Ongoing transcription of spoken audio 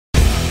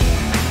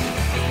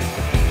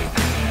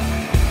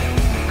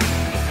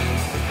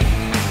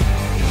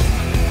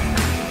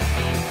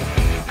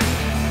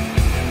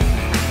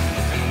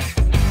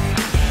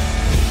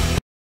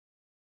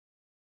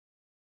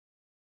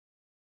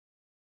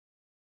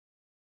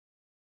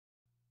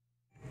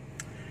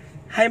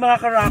Hi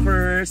mga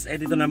ka-rockers!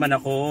 Dito naman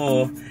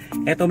ako.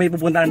 Eto, may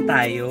pupuntahan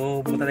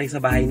tayo. Pupunta tayo sa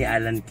bahay ni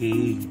Allan K,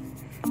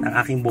 ng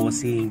aking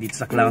bossing dito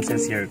sa Clowns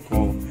and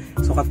Circo.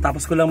 So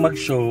katapos ko lang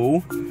mag-show,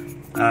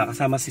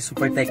 kasama si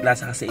Super Tekla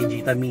sa si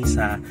Ejita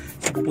Misa.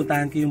 So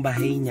pupuntahan ko yung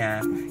bahay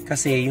niya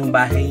kasi yung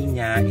bahay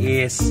niya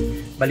is,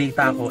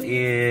 balita ko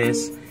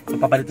is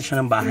magpapalit siya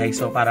ng bahay.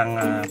 So parang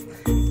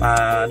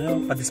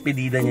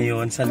pa-despedida niya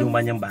yon sa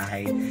luma niyang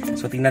bahay.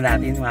 So tingnan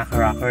natin mga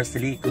ka-rockers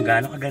kung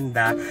gaano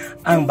kaganda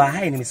ang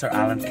bahay ni Mr.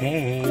 Allan K.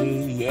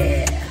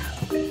 Yeah!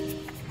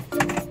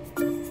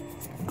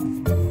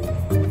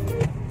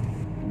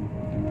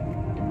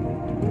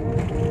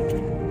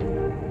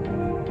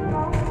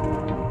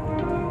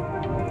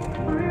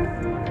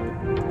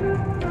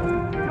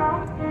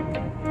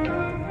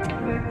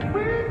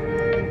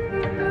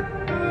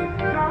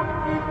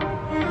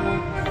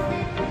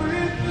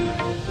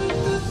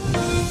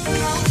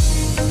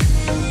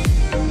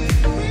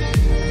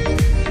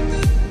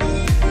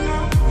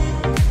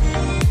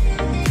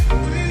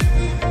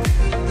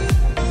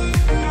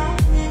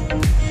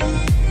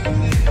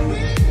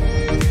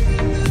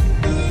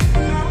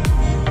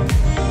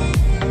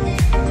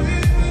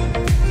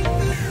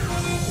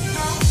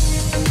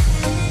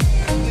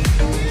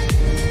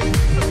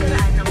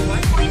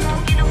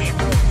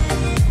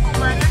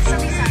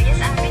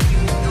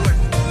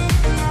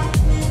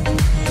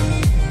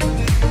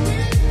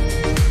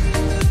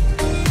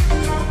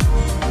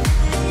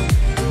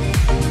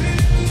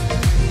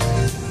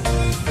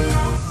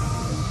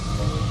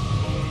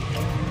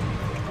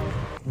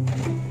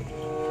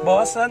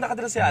 Boss,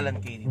 nakatira si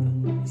Allan K dito?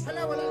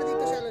 Wala na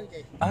dito si Allan K.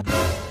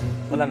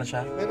 Wala na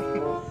siya?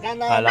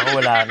 Kanan. Kala ko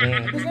wala na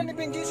eh. Gusto ni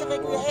Benji sa kay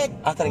Kuya Ed.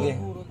 Talaga.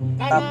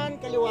 Kanan,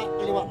 kaliwa,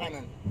 kaliwa,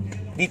 kanan.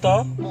 Dito?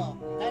 Oo.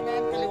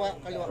 Kanan, kaliwa,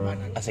 kaliwa,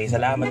 kanan. Sige,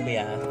 salamat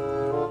kuya.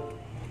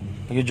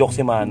 Nag-joke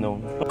si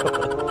Manong.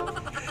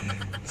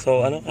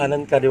 So,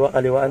 kanan, kaliwa,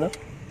 kaliwa,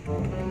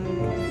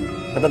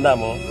 Natanda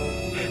mo?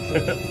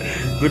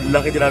 Good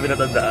luck, hindi namin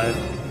natandaan.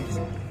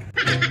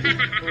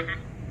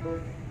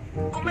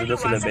 Kumaliwa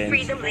sa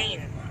Freedom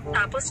Lane,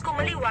 tapos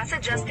kumaliwa sa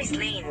Justice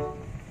Lane.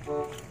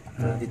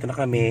 Dito na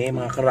kami,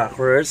 mga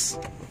ka-rockers.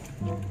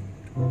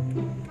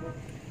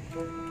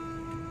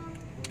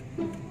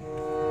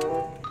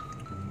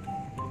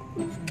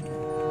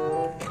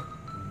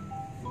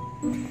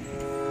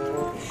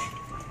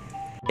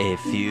 A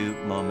few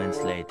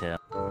moments later.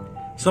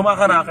 So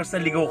mga ka-rockers,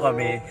 naligaw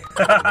kami.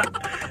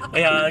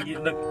 Kaya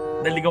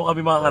naligaw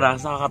kami mga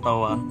ka-rockers,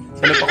 nakakatawa.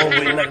 So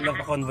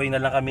nagpa-convoy na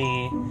lang kami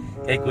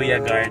kay Kuya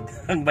Guard.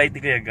 Ang bait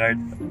ni Kuya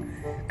Guard.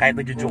 Kahit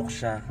nag-joke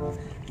siya.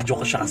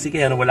 Joke siya kasi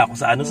kaya wala ko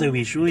sa sa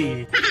Wishu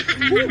eh.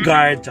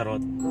 Guard,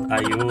 charot.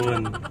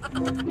 Ayun.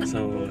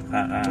 So,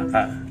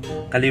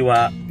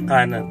 kaliwa,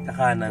 kanan.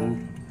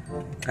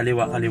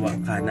 Kaliwa,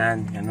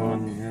 kanan.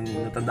 Ganun.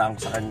 Natandaan ko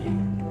sa kanya eh.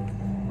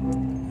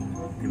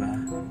 Diba?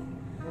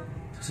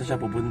 So, saan siya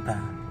pupunta?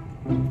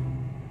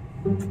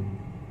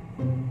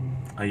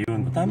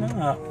 Ayun. Tama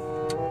nga.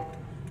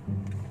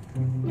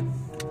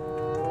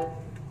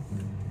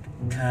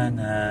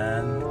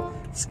 Kanan.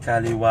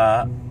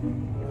 Kaliwa.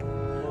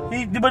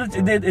 Eh, di ba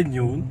dead end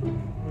yun?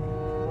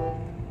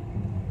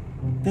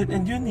 Dead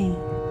end yun eh.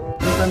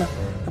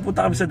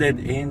 Napunta kami sa dead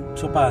end.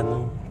 So,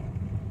 paano?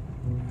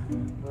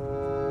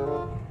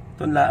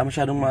 Ito,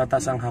 masyadong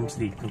mataas ang hams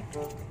dito.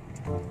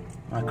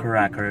 Mga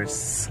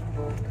crackers.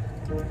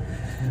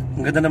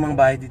 Ang ganda namang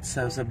bahay dito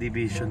sa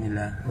subdivision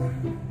nila.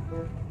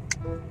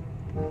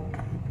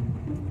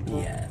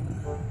 Yan.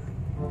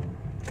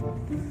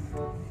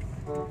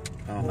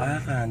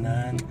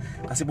 Kanan.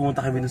 Kasi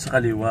pumunta kami dun sa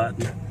kaliwa.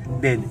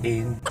 Dead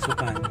end. So,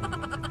 paano?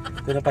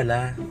 Ito na pala.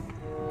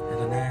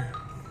 Ito na.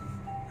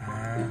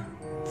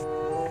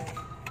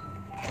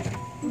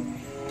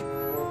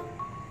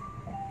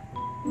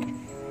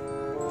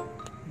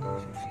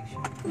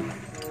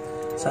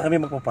 Saan kami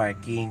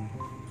magpa-parking?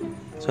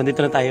 So,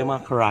 dito na tayo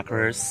mga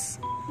crackers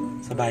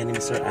sa bahay ni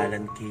Mr.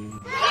 Allan K.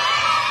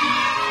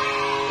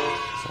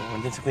 So,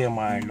 andun si Kuya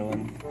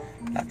Marlon.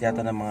 At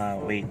yata ng mga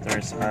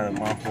waiters at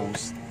mga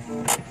host.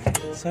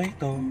 So,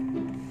 ito.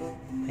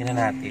 Tingnan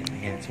natin.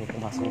 Ayan. So,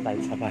 pumasok tayo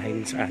sa bahay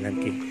ni Mr. Allan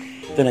K.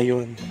 Ito na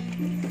yun.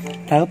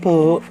 Tao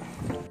po.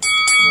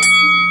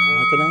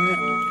 Ito na nga.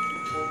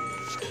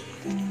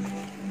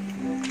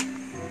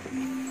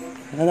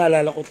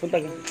 Naalala ko.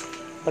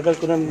 Tagal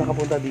ko na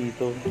nakapunta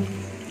dito.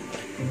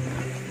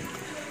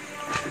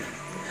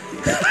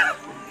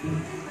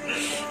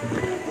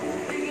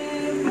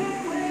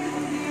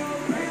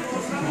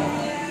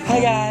 Hi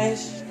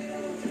guys!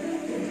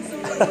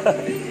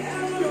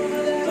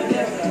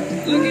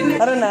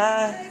 Tara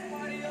na!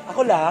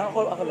 Ako lang.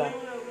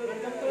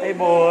 Hey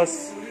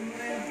boss!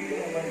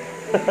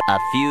 A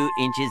few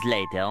inches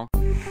later.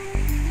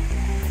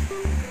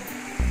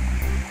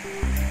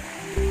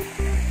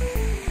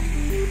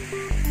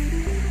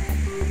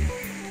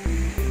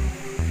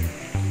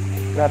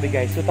 Grabe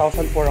guys,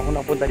 2004 ako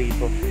napunta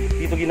dito.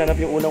 Dito ginanap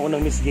yung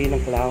unang-unang Miss Gay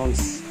ng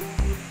Clowns.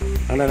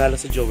 Ang nanalo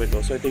sa Joey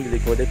ko. So ito yung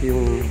likod. Ito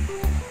yung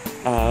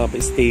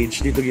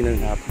stage dito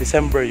ginanap.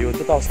 December yun,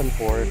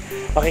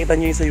 2004. Pakita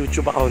nyo yun sa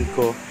YouTube account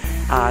ko.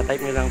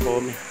 Type nyo lang po,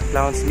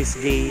 Clowns Miss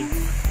Gay.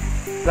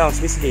 Clowns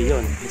Miss Gay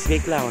yun. Miss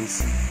Gay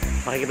Clowns.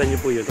 Makikita nyo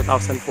po yun.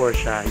 2004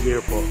 siya.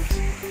 Year po.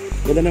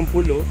 Ganda ng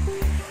pulo.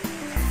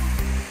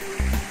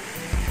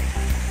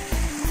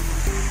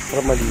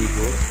 Para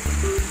maligo.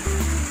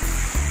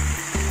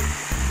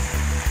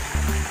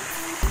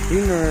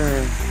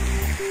 Dinner.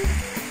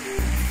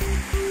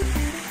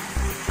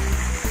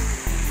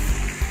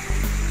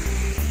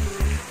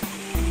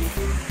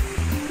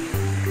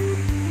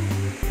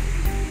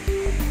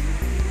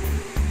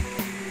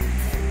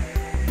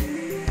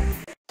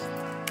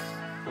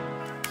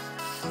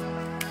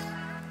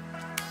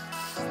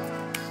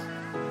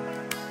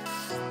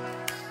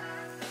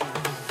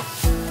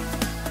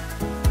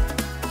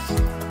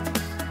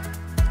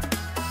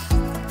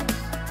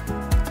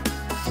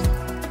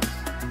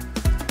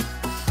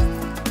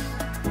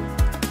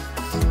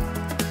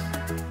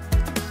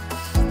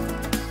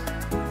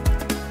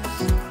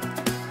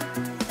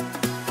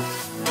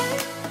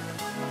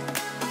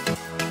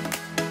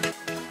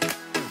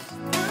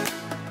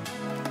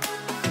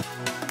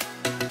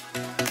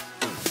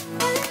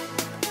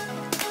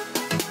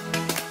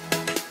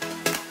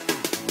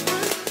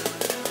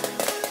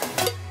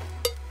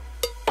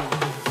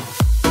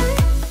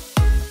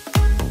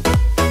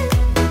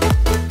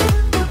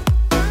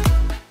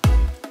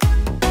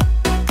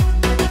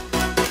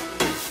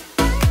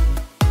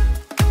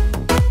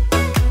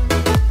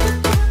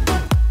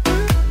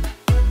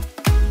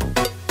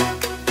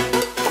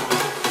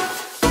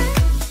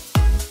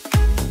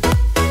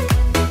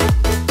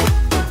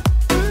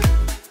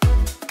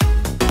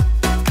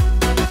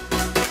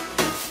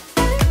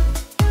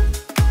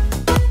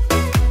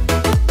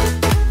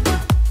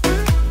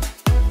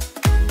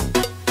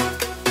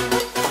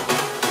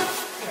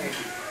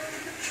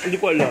 Hindi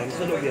ko alam.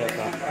 Sa loob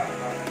yata.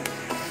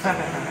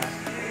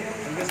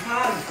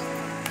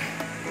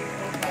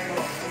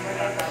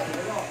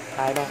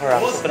 Hi mga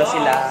karams. Pala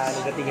sila.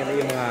 Nagatingan na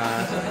yung mga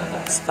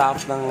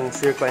staff ng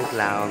Circo and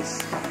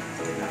Clowns.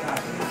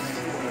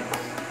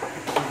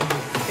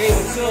 Hey,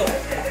 what's up?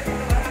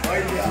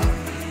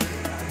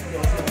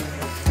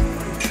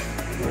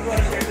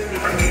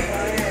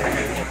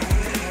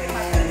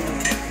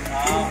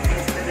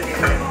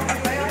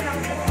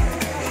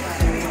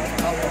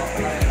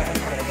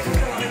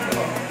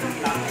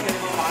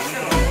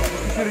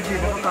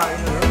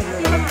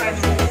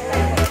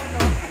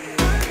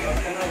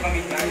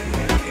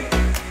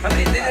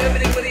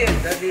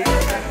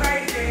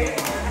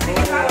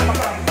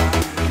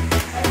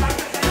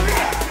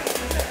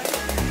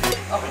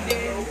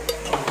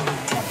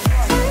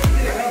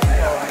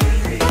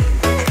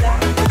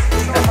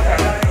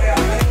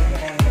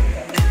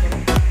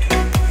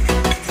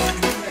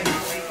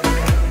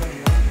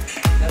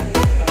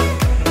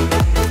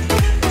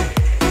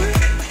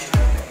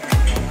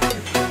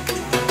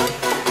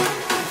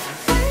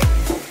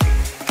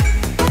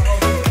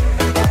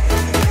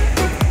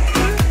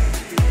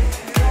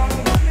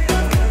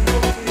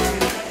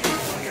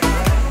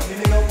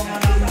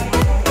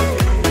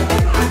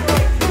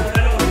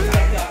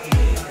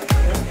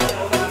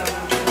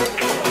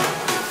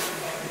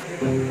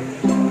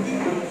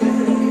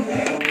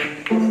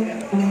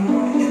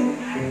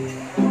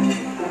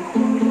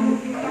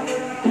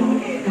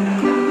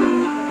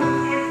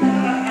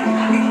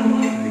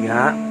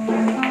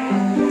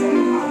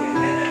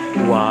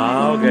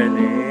 Wow,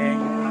 galing.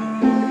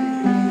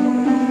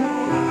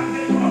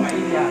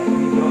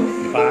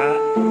 Pa.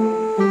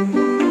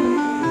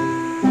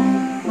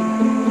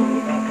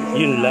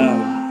 Yun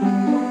lang.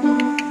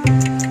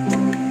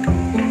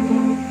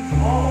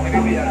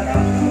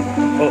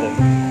 Oo.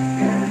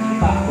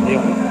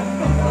 Ayun.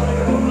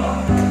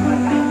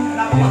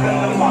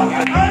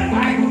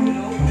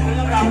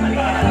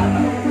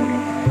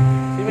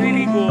 Si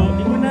maliligo,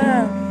 ligo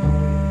na.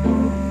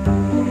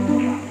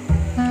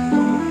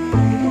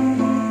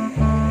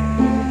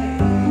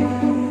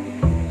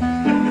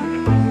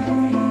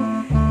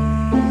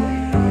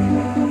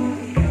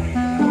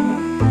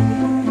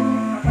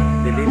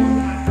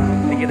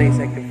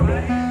 Second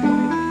floor.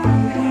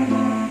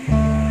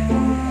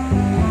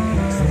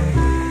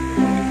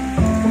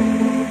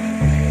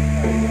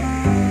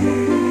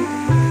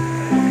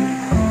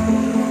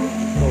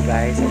 So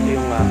guys, ito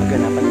yung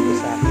kaganapan dito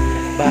sa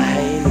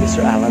bahay ni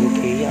Mr. Allan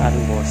K, ang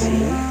ating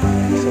bossing.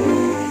 So,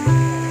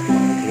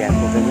 yan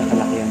po, ganyan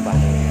kalaki ang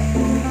bahay.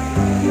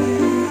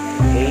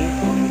 Okay,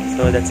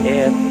 so that's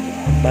it.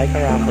 Bye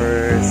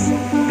ka-rappers.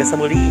 Hanggang sa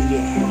muli.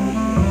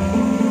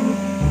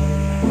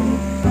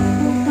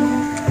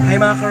 Hi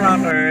mga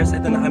ka-rockers,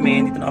 ito na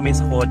kami, dito na kami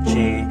sa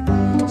kotse.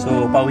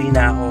 So, pauwi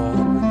na ako.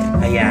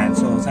 Ayan,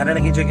 so sana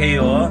nag-enjoy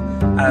kayo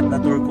at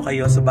na-tour ko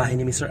kayo sa bahay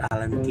ni Mr.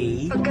 Allan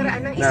K.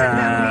 Na,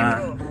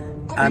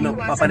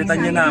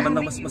 papalitan niya naman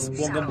ng mas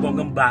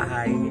bonggang-bonggang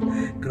bahay.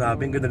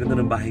 Grabe, ang ganda-ganda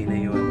ng bahay na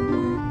yun.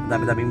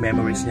 Dami-daming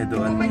memories niya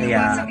doon.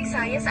 Kaya,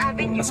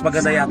 mas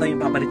maganda yata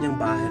yung papalit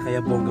niyang bahay, kaya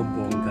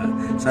bonggang-bongga.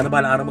 Sana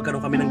balang araw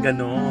magkaroon kami ng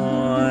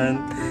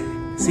ganon.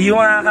 See you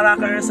mga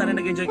ka-rockers. Sana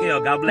nag-enjoy kayo.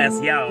 God bless.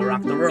 Yo,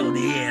 rock the world.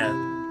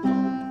 Yeah.